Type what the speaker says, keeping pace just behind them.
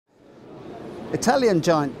Italian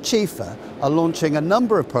giant CIFA are launching a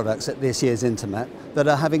number of products at this year's INTERMAT that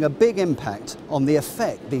are having a big impact on the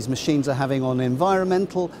effect these machines are having on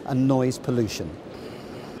environmental and noise pollution.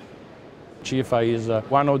 CIFA is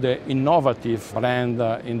one of the innovative brands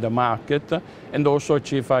in the market, and also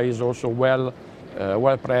CIFA is also well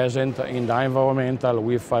present in the environmental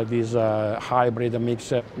with this hybrid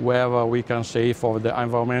mix, where we can say for the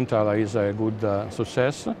environmental is a good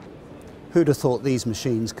success. Who'd have thought these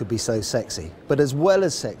machines could be so sexy? But as well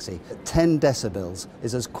as sexy, at 10 decibels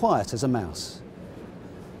is as quiet as a mouse.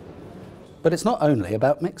 But it's not only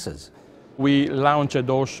about mixers. We launched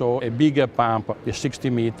also a bigger pump, the 60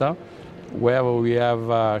 meter, where we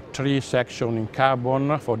have 3 sections in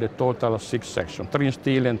carbon for the total 6 sections, 3 in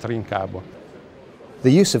steel and 3 in carbon.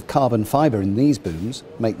 The use of carbon fibre in these booms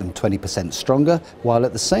make them 20% stronger, while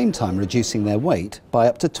at the same time reducing their weight by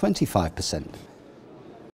up to 25%.